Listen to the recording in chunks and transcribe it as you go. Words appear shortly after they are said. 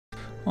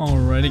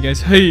Alrighty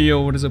guys, hey yo,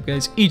 what is up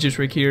guys, Aegis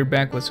Rick here,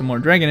 back with some more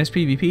Dragon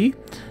PvP.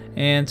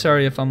 And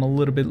sorry if I'm a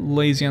little bit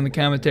lazy on the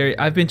commentary.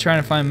 I've been trying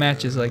to find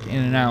matches like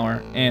in an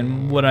hour,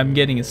 and what I'm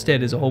getting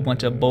instead is a whole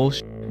bunch of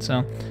bullshit.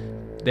 So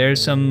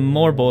there's some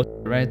more bullshit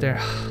right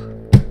there.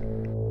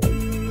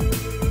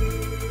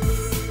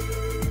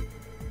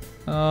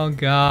 Oh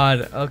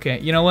god. Okay,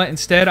 you know what,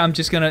 instead I'm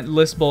just gonna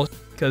list bullshit,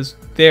 because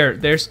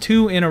there's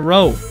two in a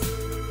row.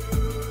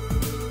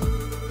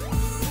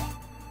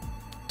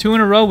 Two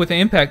in a row with the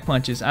impact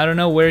punches. I don't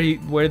know where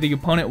the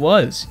opponent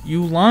was.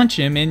 You launch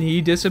him and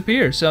he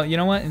disappears. So you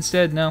know what?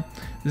 Instead, no.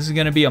 This is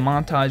gonna be a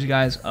montage,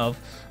 guys, of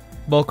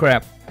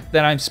bullcrap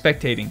that I'm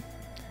spectating.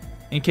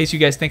 In case you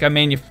guys think I'm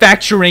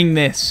manufacturing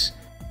this.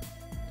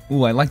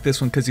 Ooh, I like this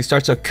one because he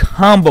starts a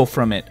combo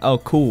from it. Oh,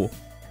 cool.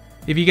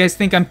 If you guys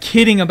think I'm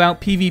kidding about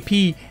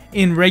PvP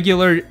in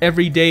regular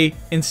everyday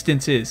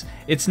instances,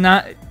 it's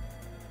not,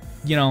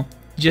 you know,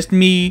 just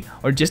me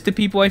or just the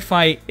people I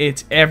fight,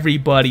 it's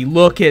everybody.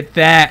 Look at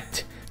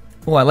that.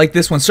 Oh, I like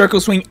this one. Circle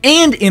swing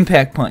and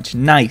impact punch.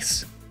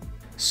 Nice.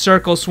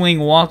 Circle swing,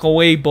 walk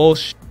away,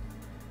 bullshit.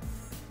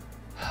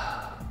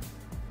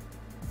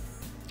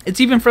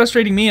 It's even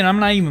frustrating me, and I'm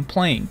not even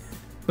playing,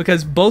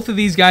 because both of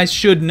these guys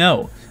should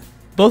know.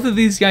 Both of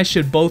these guys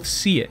should both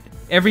see it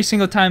every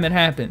single time it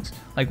happens.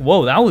 Like,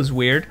 whoa, that was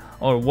weird,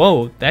 or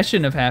whoa, that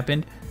shouldn't have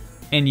happened.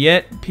 And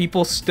yet,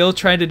 people still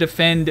try to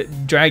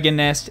defend Dragon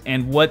Nest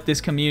and what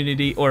this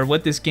community or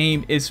what this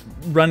game is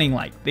running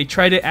like. They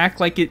try to act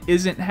like it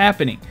isn't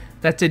happening.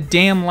 That's a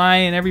damn lie,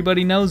 and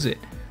everybody knows it.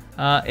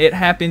 It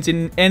happens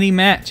in any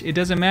match. It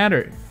doesn't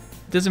matter.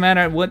 It doesn't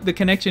matter what the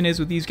connection is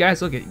with these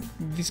guys. Look at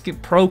these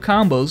get pro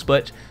combos,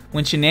 but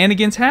when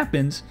shenanigans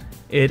happens,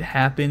 it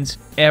happens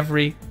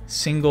every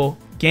single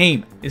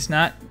game. It's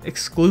not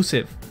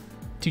exclusive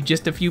to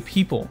just a few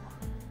people.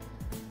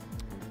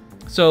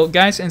 So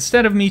guys,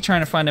 instead of me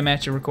trying to find a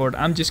match to record,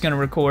 I'm just going to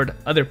record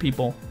other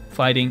people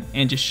fighting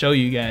and just show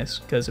you guys,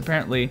 because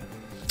apparently,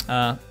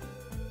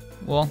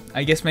 well,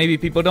 I guess maybe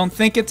people don't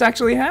think it's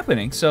actually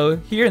happening. So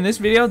here in this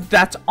video,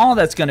 that's all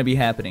that's going to be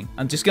happening.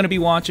 I'm just going to be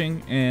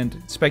watching and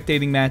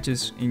spectating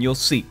matches, and you'll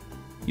see.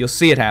 You'll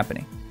see it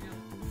happening.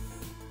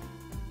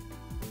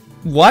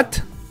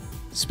 What?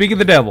 Speak of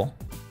the devil.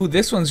 Ooh,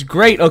 this one's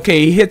great.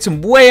 Okay, he hits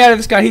him way out of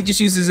the sky. He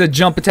just uses a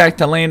jump attack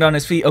to land on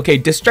his feet. Okay,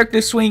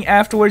 destructive swing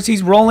afterwards.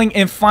 He's rolling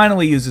and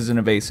finally uses an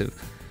evasive.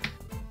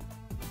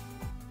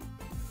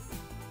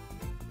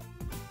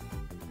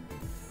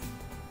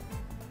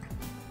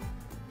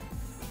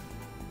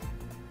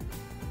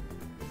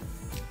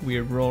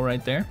 Weird roll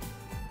right there.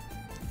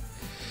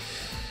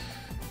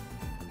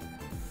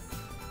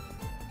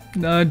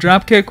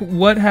 Drop kick.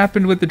 What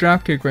happened with the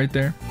drop kick right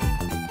there?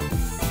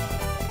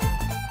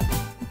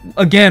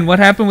 Again, what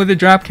happened with the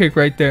drop kick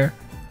right there?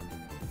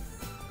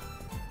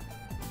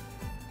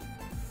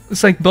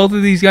 It's like both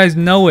of these guys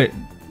know it,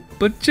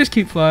 but just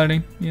keep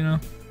fighting, you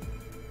know.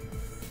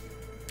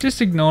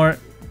 Just ignore it.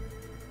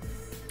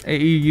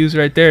 AE used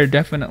right there,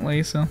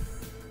 definitely, so.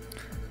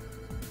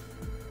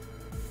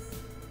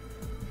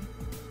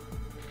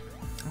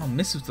 Oh,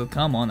 misses the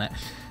come on that.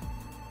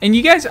 And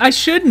you guys, you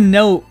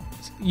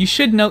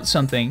should note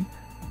something.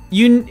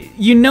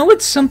 You know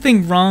it's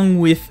something wrong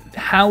with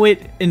how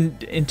it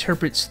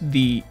interprets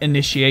the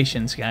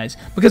initiations, guys,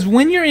 because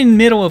when you're in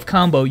middle of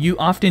combo, you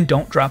often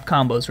don't drop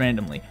combos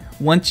randomly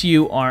once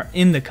you are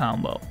in the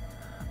combo.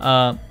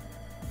 So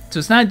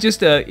it's not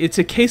just it's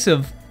a case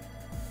of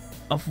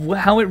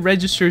how it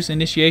registers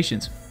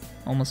initiations.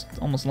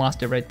 Almost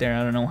lost it right there.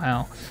 I don't know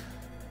how,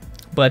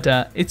 but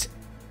it's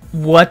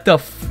what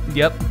the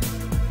yep.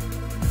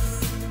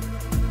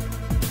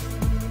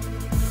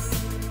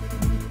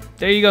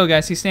 There you go,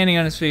 guys. He's standing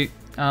on his feet.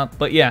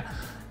 But yeah,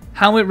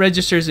 how it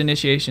registers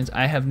initiations,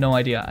 I have no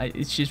idea.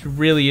 It just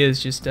really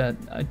is just a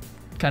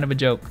kind of a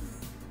joke.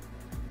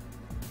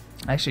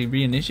 Actually,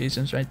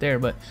 reinitiations right there,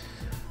 but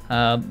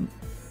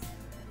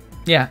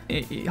yeah,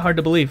 hard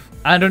to believe.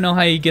 I don't know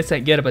how he gets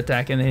that get up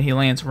attack and then he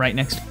lands right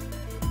next to him.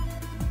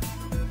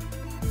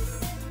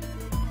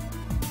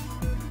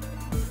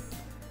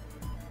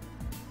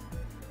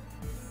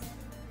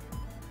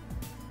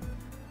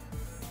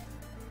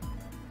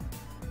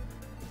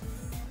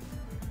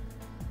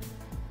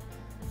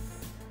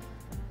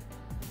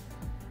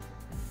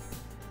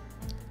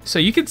 So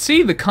you can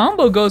see the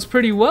combo goes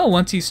pretty well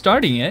once he's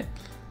starting it,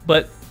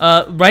 but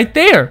right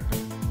there.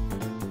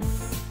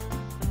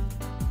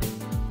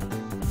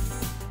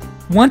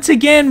 Once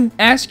again,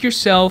 ask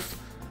yourself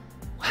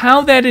how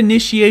that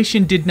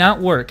initiation did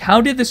not work. How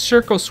did the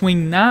circle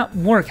swing not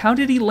work? How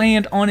did he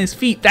land on his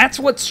feet? That's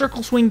what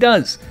circle swing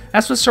does.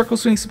 That's what circle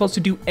swing is supposed to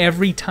do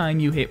every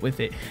time you hit with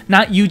it.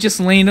 Not you just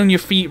land on your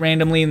feet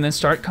randomly and then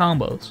start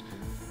combos.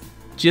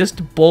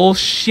 Just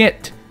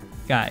bullshit,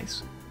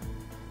 guys.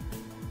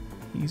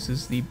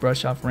 Uses the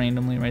brush off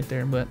randomly right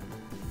there, but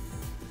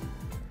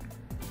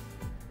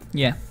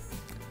yeah,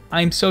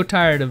 I'm so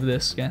tired of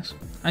this, guys.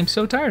 I'm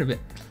so tired of it.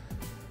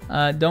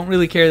 Don't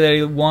really care that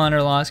he won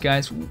or lost,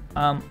 guys.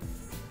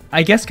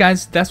 I guess,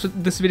 guys, that's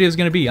what this video is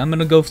going to be. I'm going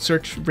to go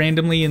search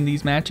randomly in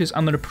these matches.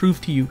 I'm going to prove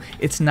to you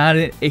it's not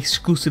an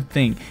exclusive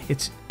thing.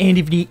 It's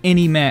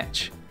any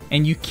match.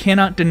 And you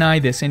cannot deny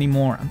this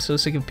anymore. I'm so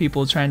sick of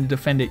people trying to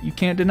defend it. You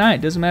can't deny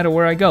it. Doesn't matter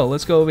where I go.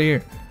 Let's go over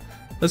here.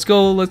 Let's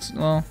go.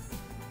 Well,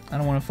 I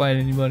don't want to fight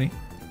anybody.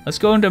 Let's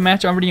go into a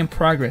match already in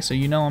progress, so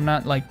you know I'm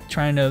not like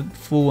trying to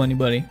fool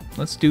anybody.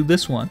 Let's do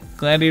this one.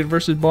 Gladiator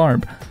versus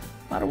Barb.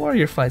 A lot of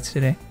warrior fights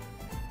today.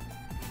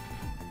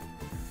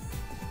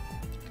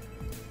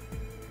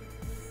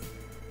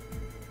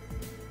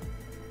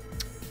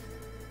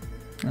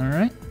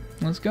 Alright,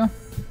 let's go.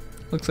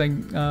 Looks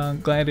like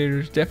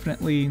Gladiator's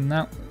definitely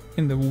not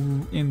in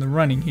the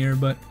running here,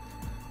 but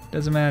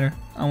doesn't matter.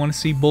 I want to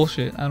see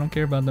bullshit. I don't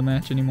care about the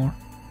match anymore.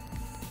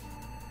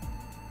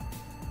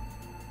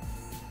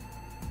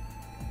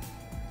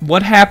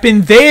 What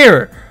happened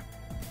there?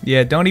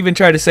 Yeah, don't even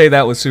try to say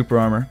that was super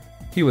armor.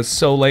 He was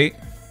so late.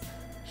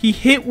 He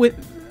hit with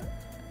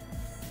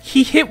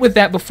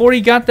that before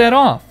he got that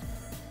off.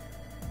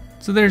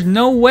 So there's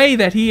no way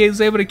that he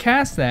is able to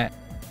cast that.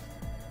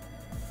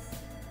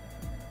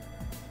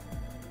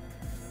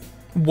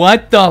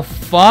 What the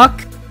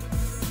fuck?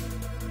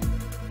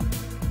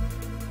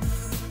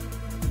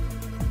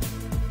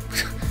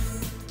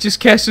 Just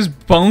catches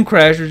Bone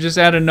Crasher just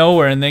out of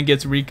nowhere and then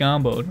gets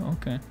recomboed.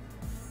 Okay.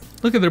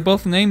 Look at, they're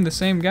both named the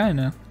same guy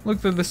now.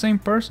 Look, they're the same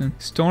person.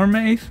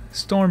 Stormaith?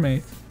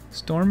 Stormaith.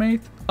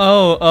 Stormaith?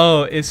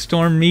 Oh, it's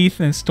Stormeath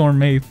and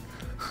Stormaith.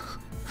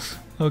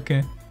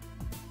 Okay.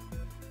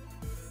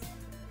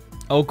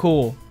 Oh,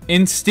 cool.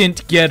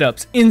 Instant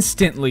get-ups.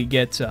 Instantly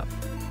gets up.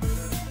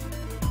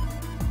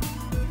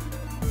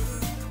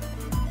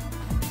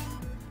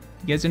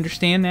 You guys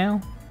understand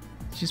now?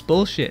 It's just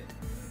bullshit.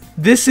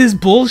 This is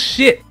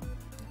bullshit.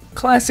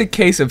 Classic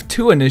case of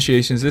 2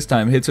 initiations this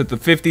time. Hits with the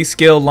 50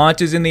 skill,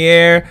 launches in the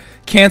air,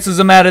 cancels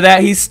him out of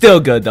that. He's still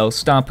good though.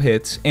 Stomp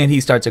hits, and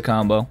he starts a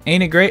combo.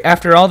 Ain't it great?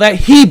 After all that,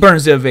 he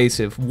burns the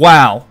evasive.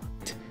 Wow.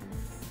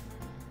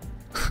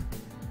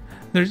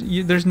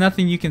 There's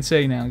nothing you can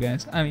say now,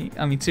 guys. I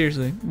mean,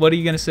 seriously. What are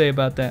you gonna say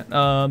about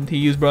that? He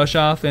used brush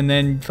off and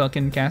then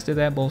fucking casted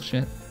that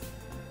bullshit.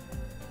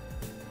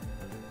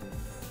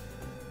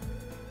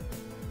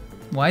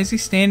 Why is he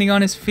standing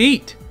on his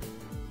feet?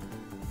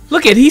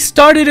 Look at, he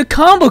started a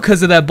combo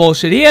because of that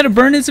bullshit. He had to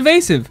burn his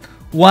evasive.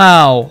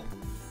 Wow.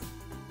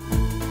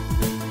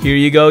 Here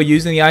you go,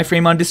 using the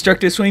iframe on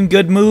destructive swing.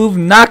 Good move.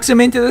 Knocks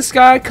him into the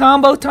sky.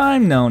 Combo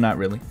time? No, not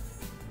really.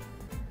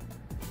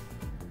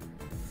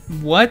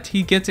 What?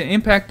 He gets an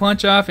impact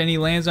punch off and he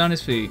lands on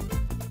his feet.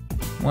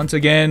 Once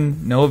again,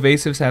 no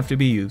evasives have to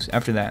be used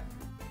after that.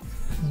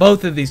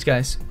 Both of these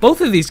guys.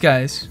 Both of these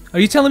guys. Are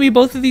you telling me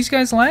both of these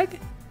guys lag?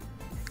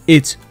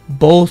 It's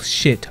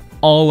bullshit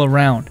all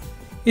around.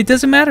 It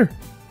doesn't matter.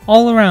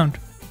 All around.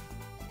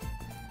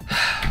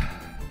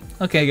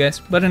 Okay, guys,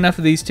 but enough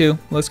of these two.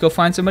 Let's go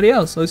find somebody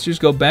else. Let's just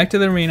go back to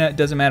the arena. It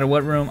doesn't matter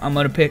what room. I'm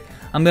gonna pick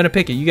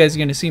it. You guys are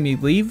gonna see me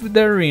leave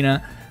the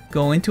arena,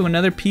 go into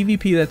another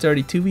PvP that's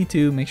already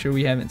 2v2. Make sure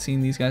we haven't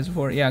seen these guys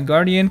before. Yeah,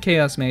 Guardian,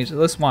 Chaos Mage.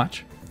 Let's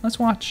watch. Let's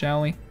watch,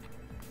 shall we?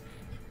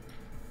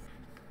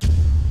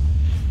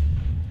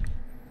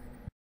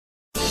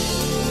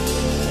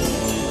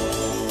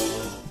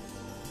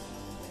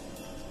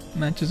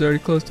 Match is already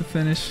close to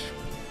finish.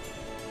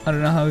 I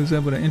don't know how he was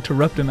able to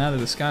interrupt him out of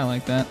the sky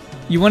like that.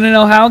 You want to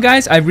know how,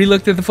 guys? I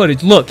re-looked at the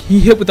footage. Look,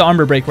 he hit with the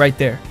armor break right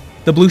there.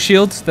 The blue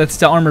shields, that's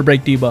the armor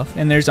break debuff.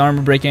 And there's the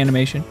armor break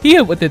animation. He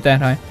hit with it that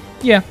high.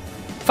 Yeah.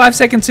 5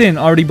 seconds in,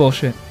 already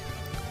bullshit.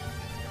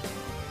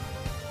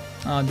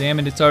 Oh, damn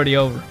it, it's already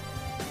over.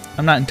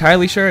 I'm not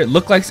entirely sure. It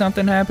looked like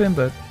something happened,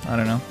 but I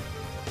don't know.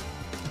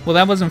 Well,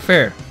 that wasn't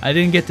fair. I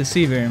didn't get to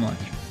see very much.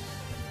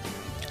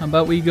 How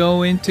about we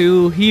go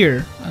into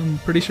here? I'm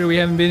pretty sure we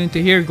haven't been into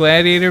here.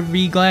 Gladiator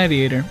v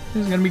Gladiator.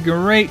 This is gonna be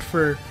great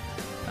for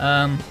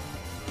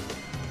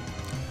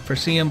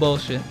seeing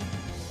bullshit.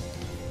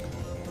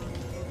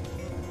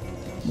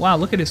 Wow,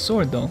 look at his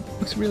sword though.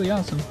 Looks really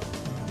awesome.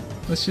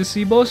 Let's just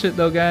see bullshit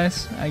though,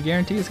 guys. I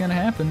guarantee it's gonna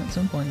happen at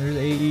some point. There's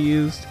AE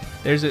used.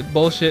 There's it,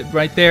 bullshit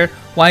right there.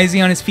 Why is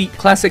he on his feet?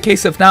 Classic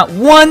case of not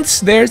once.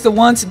 There's the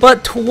once,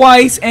 but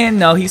twice. And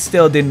no, he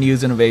still didn't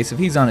use an evasive.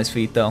 He's on his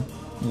feet though.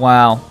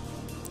 Wow.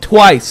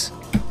 Twice.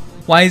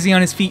 Why is he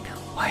on his feet?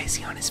 Why is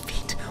he on his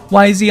feet?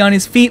 Why is he on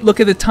his feet? Look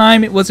at the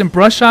time. It wasn't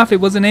brush off. It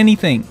wasn't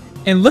anything.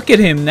 And look at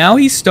him. Now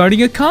he's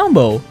starting a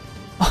combo.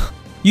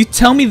 You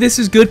tell me this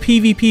is good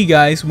PvP,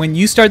 guys, when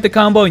you start the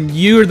combo and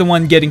you're the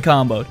one getting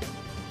comboed.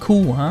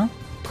 Cool, huh?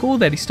 Cool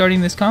that he's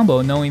starting this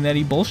combo knowing that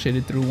he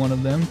bullshitted through one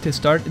of them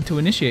to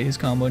initiate his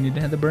combo and he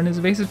had to burn his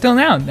evasive till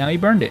now. Now he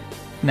burned it.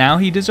 Now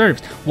he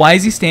deserves. Why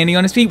is he standing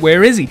on his feet?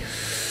 Where is he?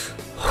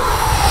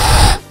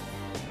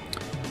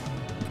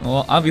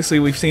 Well, obviously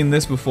we've seen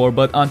this before,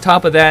 but on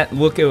top of that,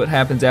 look at what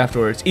happens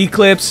afterwards.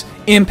 Eclipse,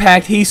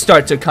 impact, he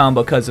starts a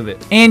combo because of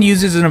it. And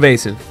uses an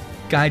evasive.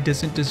 Guy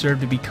doesn't deserve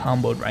to be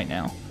comboed right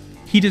now.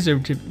 He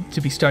deserved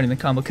to be starting the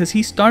combo because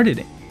he started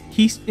it.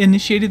 He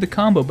initiated the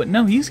combo, but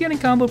no, he's getting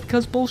comboed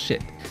because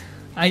bullshit.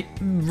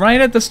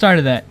 right at the start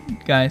of that,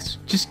 guys,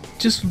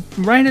 just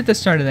right at the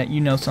start of that,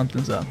 you know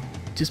something's up.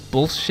 Just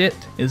bullshit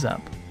is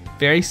up.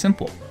 Very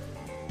simple.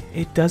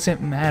 It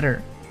doesn't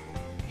matter.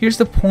 Here's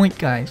the point,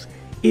 guys.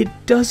 It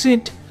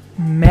doesn't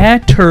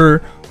matter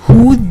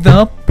who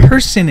the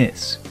person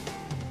is.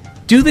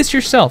 Do this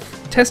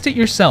yourself. Test it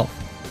yourself.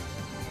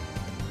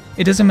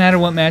 It doesn't matter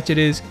what match it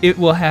is. It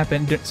will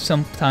happen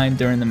sometime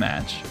during the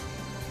match.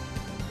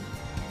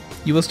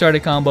 You will start a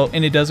combo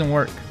and it doesn't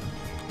work.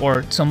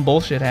 Or some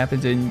bullshit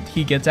happens and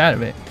he gets out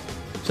of it.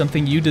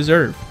 Something you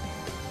deserve.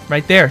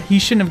 Right there. He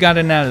shouldn't have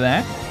gotten out of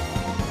that.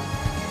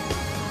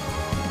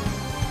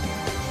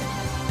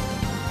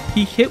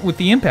 He hit with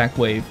the impact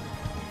wave.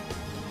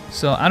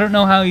 So I don't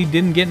know how he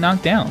didn't get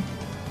knocked down.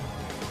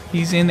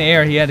 He's in the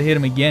air. He had to hit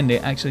him again to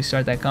actually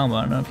start that combo.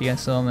 I don't know if you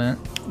guys saw that.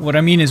 What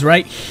I mean is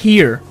right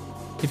here.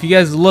 If you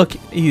guys look,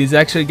 he's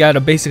actually got a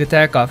basic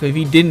attack off. If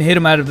he didn't hit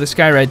him out of the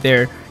sky right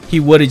there, he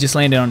would have just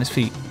landed on his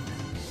feet.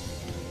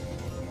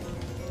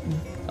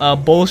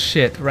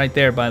 Bullshit right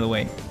there, by the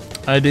way.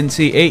 I didn't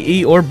see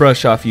AE or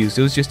brush off used.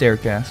 It was just air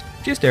cast.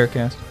 Just air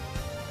cast.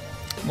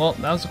 Well,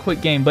 that was a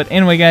quick game. But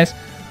anyway, guys,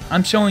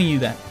 I'm showing you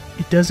that.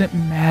 It doesn't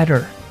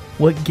matter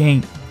what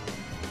game.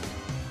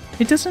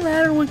 It doesn't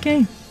matter what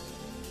game.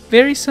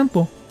 Very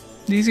simple.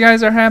 These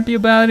guys are happy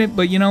about it,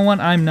 but you know what?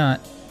 I'm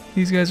not.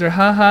 These guys are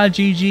haha,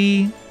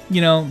 GG.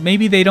 You know,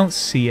 maybe they don't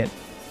see it.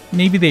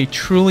 Maybe they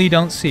truly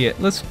don't see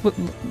it. Let's put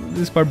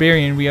this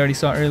barbarian we already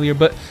saw earlier,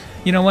 but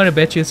you know what? I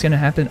bet you it's going to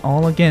happen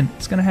all again.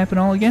 It's going to happen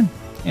all again.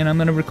 And I'm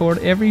going to record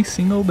every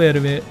single bit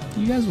of it.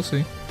 You guys will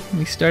see.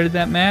 We started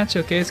that match.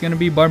 Okay, it's going to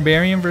be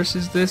barbarian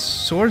versus this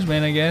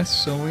swordsman, I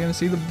guess. So we're going to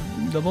see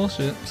the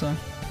bullshit. So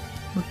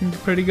looking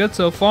pretty good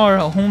so far.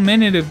 A whole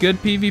minute of good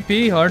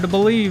PvP. Hard to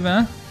believe,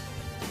 huh?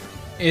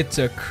 It's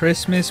a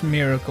Christmas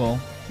miracle.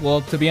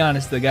 Well, to be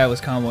honest, the guy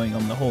was comboing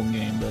him the whole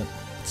game, but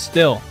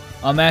still,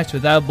 a match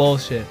without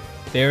bullshit.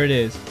 There it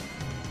is.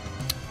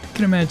 I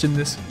can imagine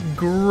this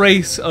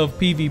grace of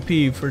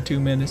PvP for 2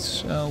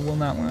 minutes will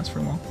not last for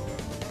long.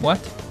 What?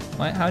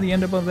 Why? How do you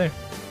end up over there?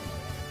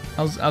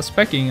 I was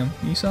specking him.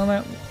 You saw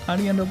that? How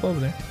do you end up over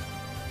there?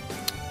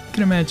 I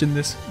can imagine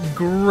this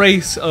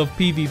grace of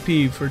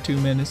PvP for 2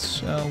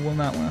 minutes will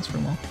not last for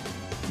long.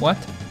 What?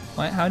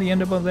 Why? How do you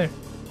end up over there?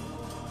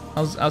 I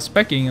was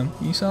specking him.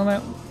 You saw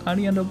that? How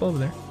do you end up over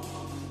there?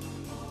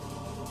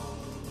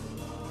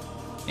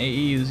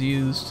 AE is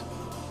used.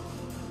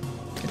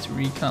 It's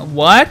recon.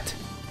 What?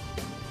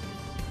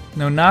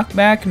 No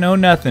knockback, no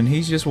nothing.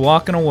 He's just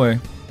walking away.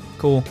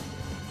 Cool.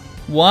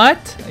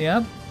 What?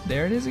 Yep.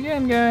 There it is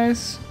again,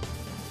 guys.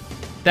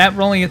 That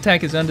rolling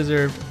attack is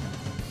undeserved.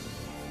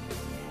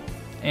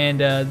 And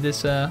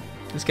this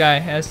guy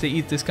has to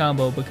eat this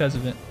combo because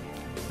of it.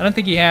 I don't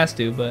think he has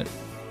to, but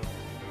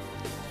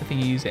I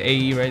think he used the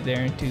AE right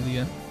there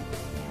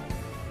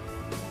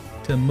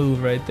to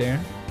move right there.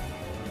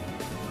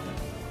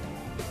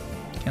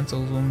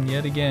 Cancels him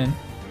yet again.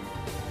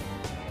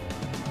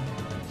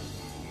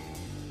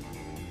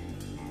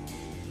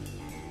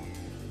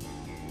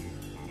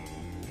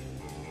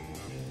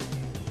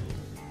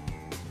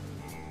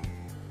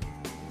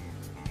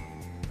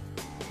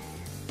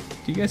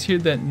 Do you guys hear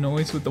that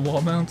noise with the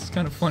wall bounce? It's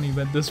kind of funny,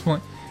 but at this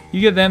point,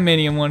 you get that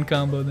many in one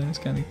combo, then it's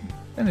kind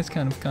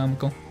of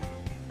comical.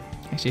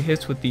 Actually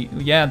hits with the,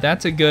 yeah,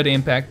 that's a good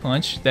impact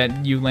punch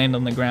that you land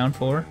on the ground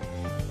for.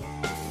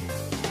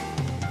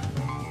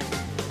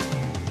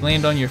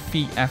 Land on your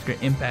feet after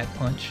impact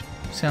punch.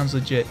 Sounds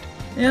legit.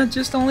 Yeah,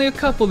 just only a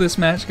couple this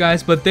match,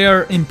 guys, but they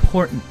are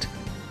important.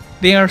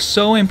 They are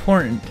so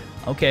important.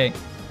 Okay,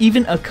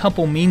 even a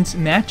couple means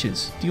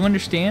matches. Do you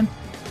understand?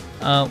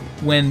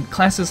 When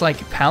classes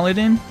like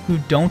Paladin, who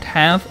don't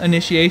have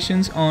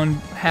initiations on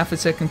half a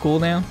second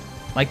cooldown,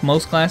 like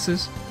most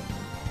classes,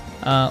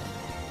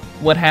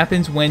 what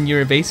happens when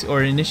your evasive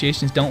or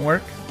initiations don't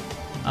work?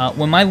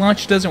 When my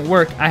launch doesn't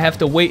work, I have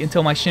to wait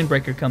until my shin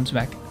breaker comes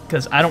back,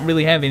 because I don't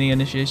really have any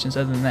initiations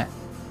other than that.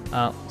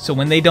 So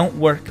when they don't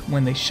work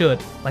when they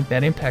should, like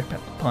that impact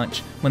punch,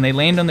 when they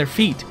land on their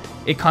feet,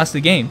 it costs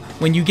the game.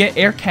 When you get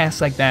air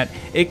casts like that,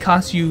 it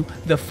costs you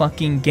the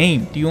fucking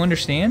game. Do you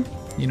understand?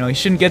 You know, he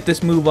shouldn't get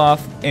this move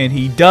off, and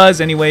he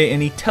does anyway,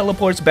 and he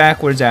teleports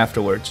backwards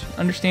afterwards.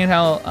 Understand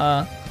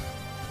how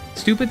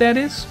stupid that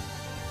is?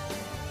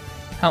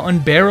 How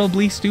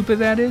unbearably stupid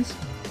that is?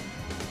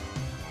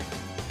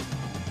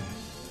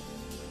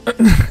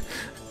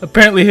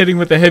 Apparently hitting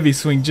with a heavy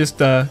swing just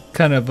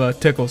kind of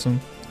tickles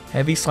him.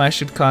 Heavy slash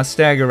should cost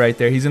stagger right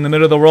there. He's in the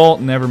middle of the roll.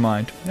 Never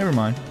mind. Never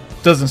mind.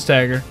 Doesn't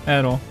stagger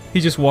at all.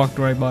 He just walked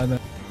right by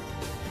that.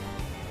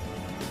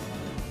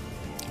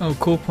 Oh,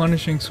 cool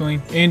punishing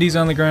swing. Andy's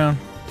on the ground.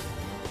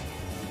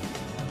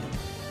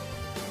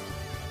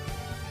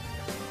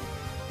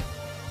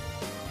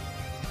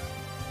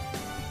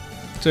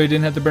 So he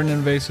didn't have to burn an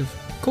evasive.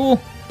 Cool.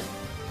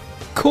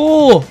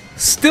 Cool.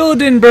 Still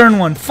didn't burn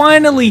one.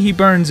 Finally he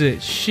burns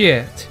it.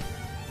 Shit.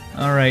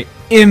 Alright.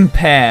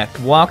 Impact.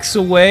 Walks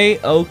away.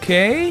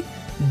 Okay.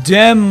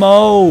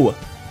 Demo.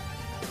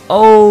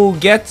 Oh,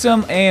 gets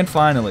him. And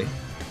finally.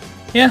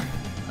 Yeah.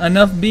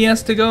 Enough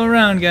BS to go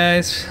around,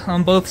 guys.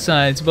 On both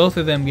sides. Both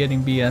of them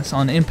getting BS.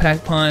 On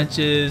impact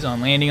punches, on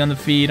landing on the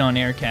feet, on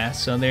air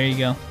casts. So there you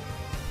go.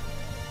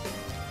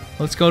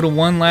 Let's go to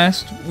one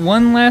last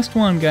one,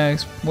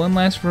 guys. One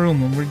last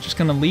room. And we're just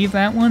going to leave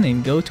that one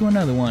and go to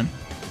another one.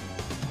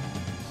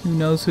 Who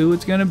knows who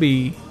it's going to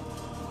be?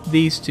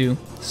 These two.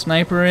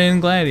 Sniper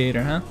and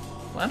Gladiator, huh?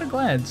 A lot of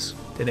glads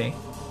today.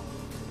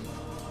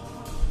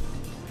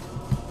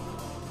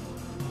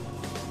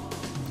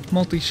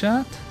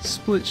 Multi-shot,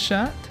 split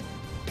shot.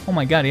 Oh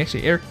my god, he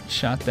actually air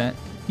shot that.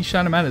 He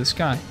shot him out of the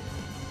sky.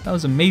 That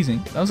was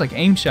amazing. That was like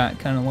aim shot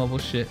kind of level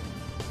shit.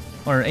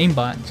 Or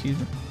aimbot, excuse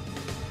me.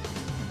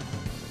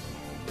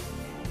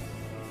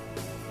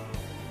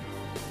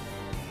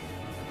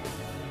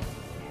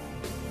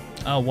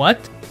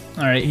 What?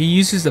 Alright, he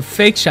uses a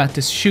fake shot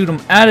to shoot him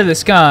out of the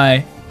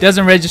sky.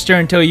 Doesn't register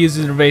until he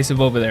uses an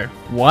evasive over there.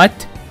 What?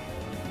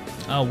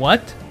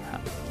 What?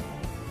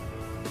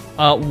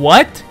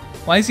 What?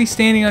 Why is he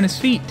standing on his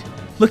feet?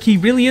 Look, he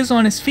really is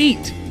on his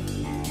feet.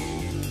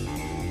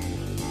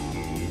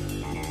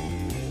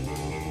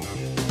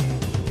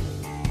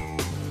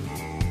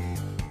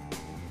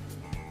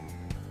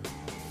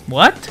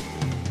 What?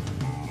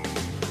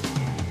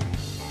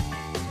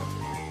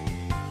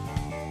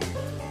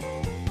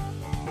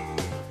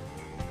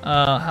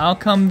 How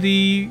come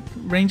the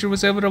ranger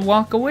was able to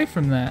walk away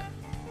from that?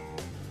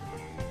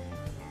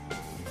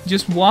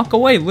 Just walk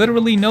away.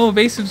 Literally no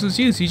evasives was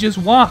used. He just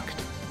walked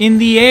in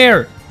the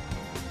air.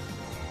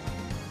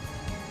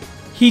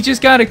 He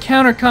just got a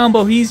counter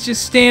combo. He's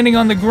just standing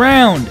on the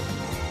ground.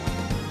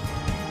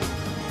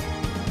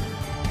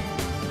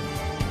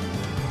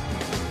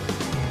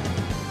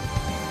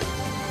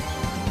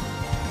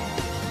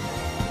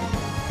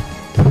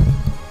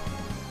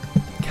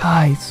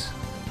 Guys,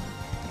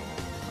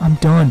 I'm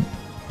done.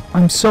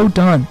 I'm so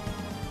done.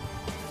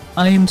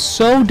 I am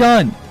so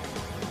done.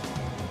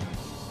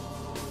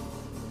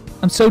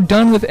 I'm so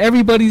done with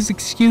everybody's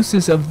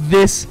excuses of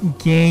this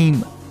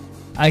game.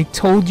 I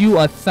told you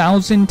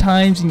 1,000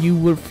 times and you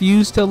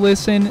refuse to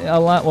listen.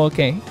 Well,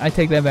 okay, I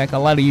take that back. A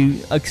lot of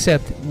you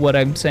accept what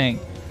I'm saying.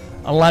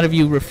 A lot of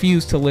you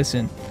refuse to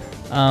listen.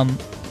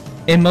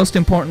 And most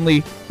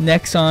importantly,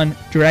 Nexon,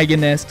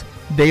 Dragon Nest,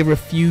 they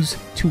refuse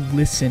to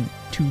listen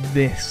to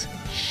this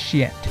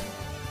shit.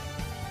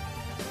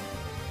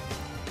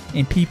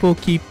 And people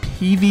keep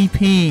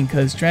PvPing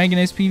because Dragon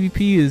Nest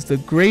PvP is the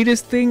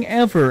greatest thing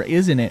ever,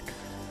 isn't it?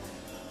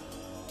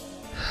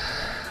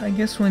 I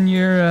guess when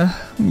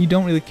you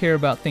don't really care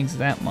about things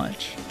that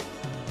much.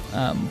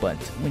 But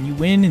when you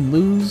win and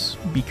lose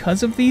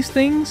because of these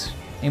things,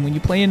 and when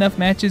you play enough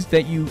matches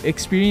that you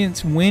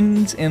experience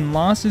wins and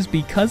losses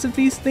because of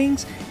these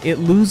things, it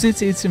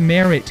loses its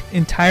merit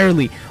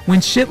entirely.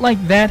 When shit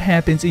like that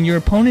happens and your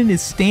opponent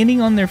is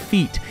standing on their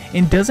feet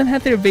and doesn't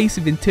have their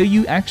evasive until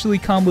you actually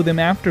combo them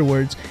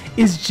afterwards,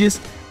 is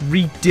just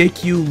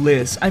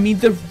ridiculous. I mean,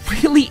 there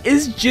really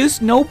is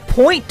just no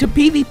point to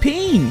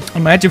PvPing.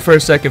 Imagine for a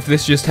sec if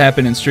this just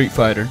happened in Street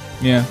Fighter.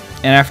 Yeah.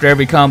 And after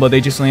every combo,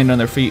 they just land on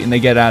their feet and they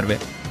get out of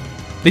it.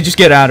 They just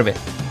get out of it.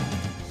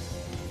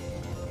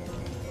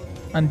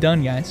 I'm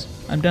done, guys.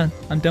 I'm done.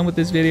 I'm done with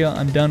this video.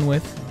 I'm done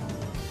with...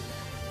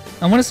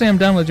 I want to say I'm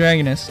done with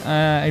Dragon Nest.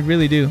 I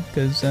really do.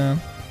 Because,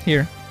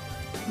 here.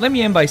 Let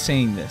me end by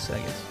saying this, I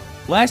guess.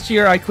 Last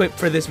year, I quit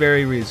for this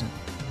very reason.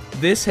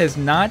 This has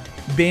not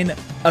been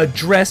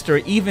addressed or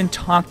even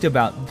talked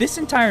about this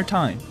entire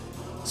time.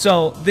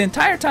 So, the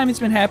entire time it's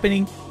been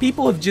happening,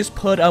 people have just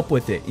put up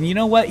with it. And you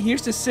know what?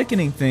 Here's the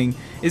sickening thing,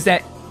 is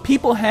that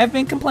people have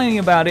been complaining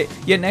about it,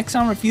 yet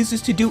Nexon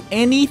refuses to do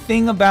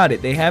anything about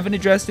it. They haven't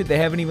addressed it. They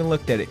haven't even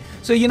looked at it.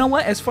 So you know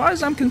what? As far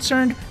as I'm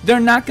concerned, they're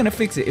not going to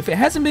fix it. If it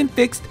hasn't been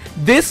fixed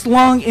this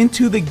long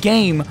into the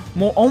game,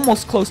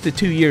 almost close to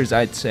 2 years,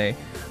 I'd say.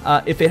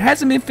 If it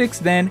hasn't been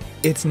fixed then,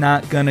 it's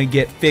not going to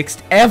get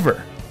fixed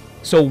ever.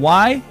 So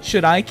why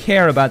should I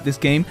care about this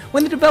game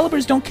when the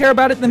developers don't care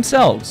about it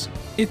themselves?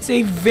 It's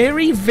a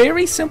very,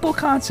 very simple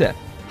concept.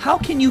 How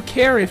can you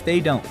care if they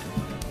don't?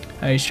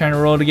 He's trying to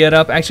roll to get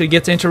up, actually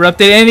gets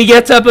interrupted, and he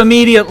gets up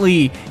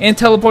immediately and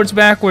teleports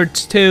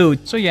backwards too.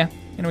 So yeah,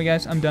 anyway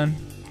guys, I'm done.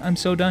 I'm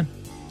so done.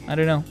 I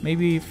don't know,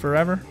 maybe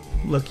forever?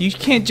 Look, you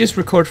can't just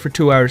record for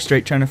 2 hours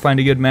straight trying to find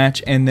a good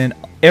match and then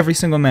every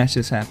single match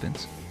this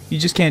happens. You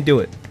just can't do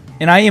it.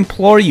 And I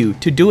implore you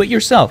to do it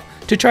yourself,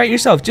 to try it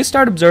yourself. Just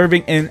start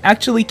observing and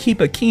actually keep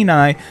a keen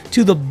eye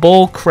to the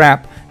bull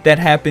crap that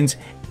happens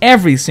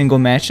every single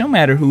match, no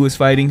matter who is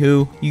fighting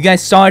who. You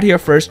guys saw it here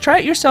first. Try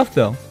it yourself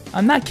though.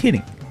 I'm not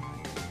kidding.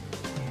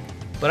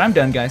 But I'm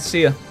done, guys.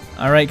 See ya.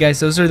 Alright guys,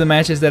 those are the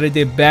matches that I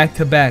did back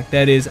to back.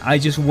 That is, I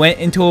just went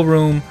into a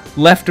room,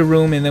 left a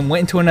room, and then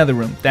went into another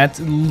room. That's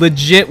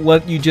legit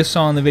what you just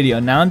saw in the video.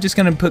 Now I'm just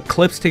going to put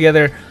clips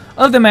together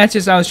of the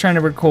matches I was trying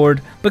to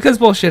record, because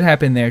bullshit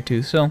happened there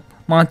too. So,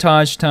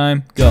 montage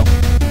time, go.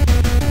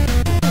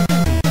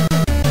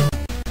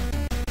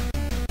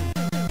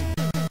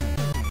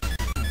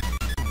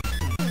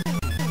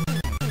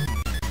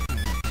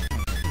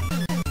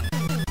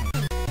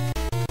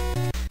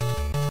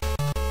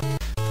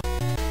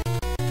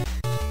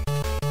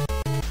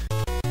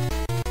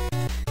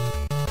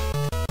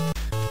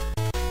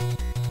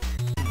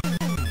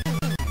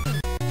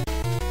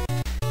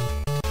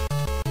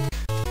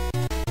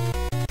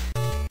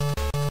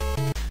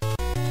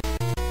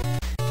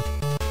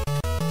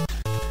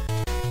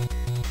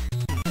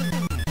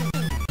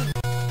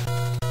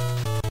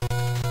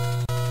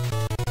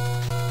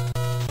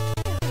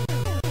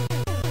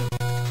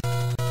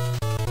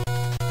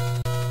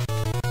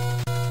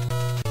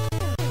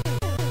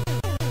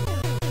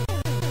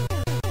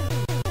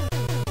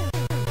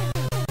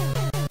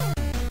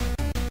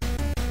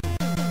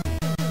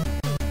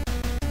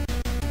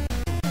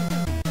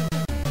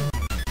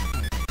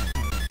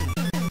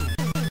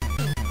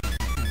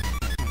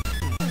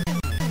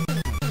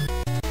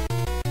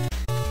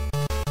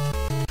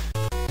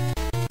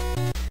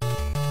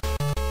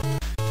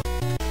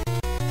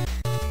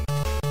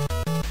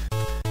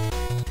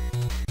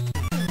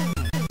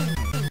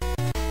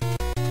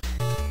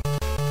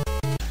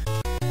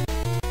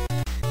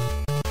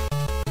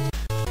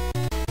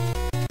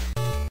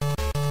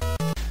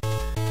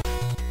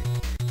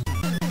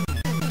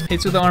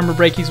 Hits with the armor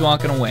break, he's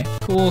walking away.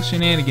 Cool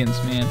shenanigans,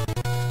 man.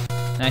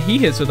 Now he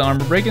hits with the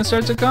armor break and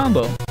starts a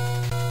combo.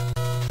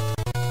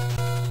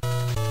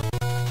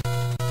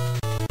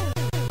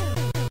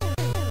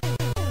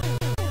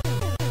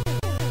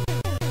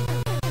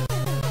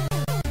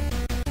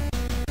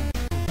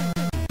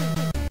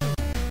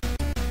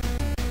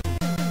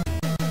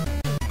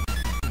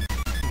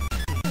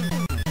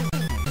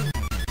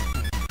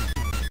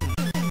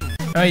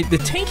 Alright, the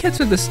tank hits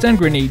with the stun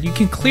grenade. You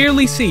can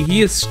clearly see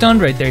he is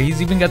stunned right there.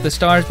 He's even got the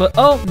stars, but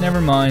oh, never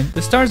mind.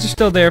 The stars are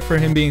still there for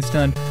him being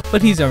stunned,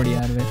 but he's already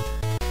out of it.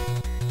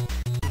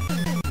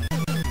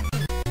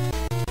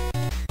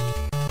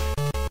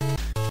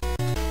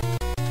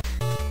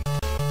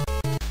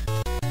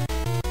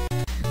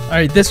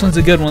 Alright, this one's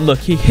a good one. Look,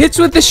 he hits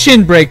with the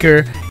shin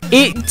breaker.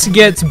 It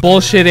gets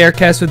bullshit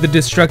aircast with the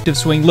destructive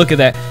swing. Look at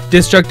that.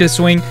 Destructive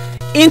swing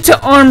into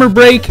armor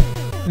break.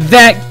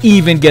 That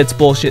even gets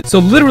bullshit. So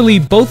literally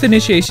both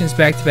initiations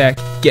back to back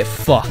get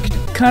fucked.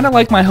 Kinda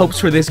like my hopes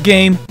for this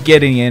game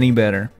getting any better.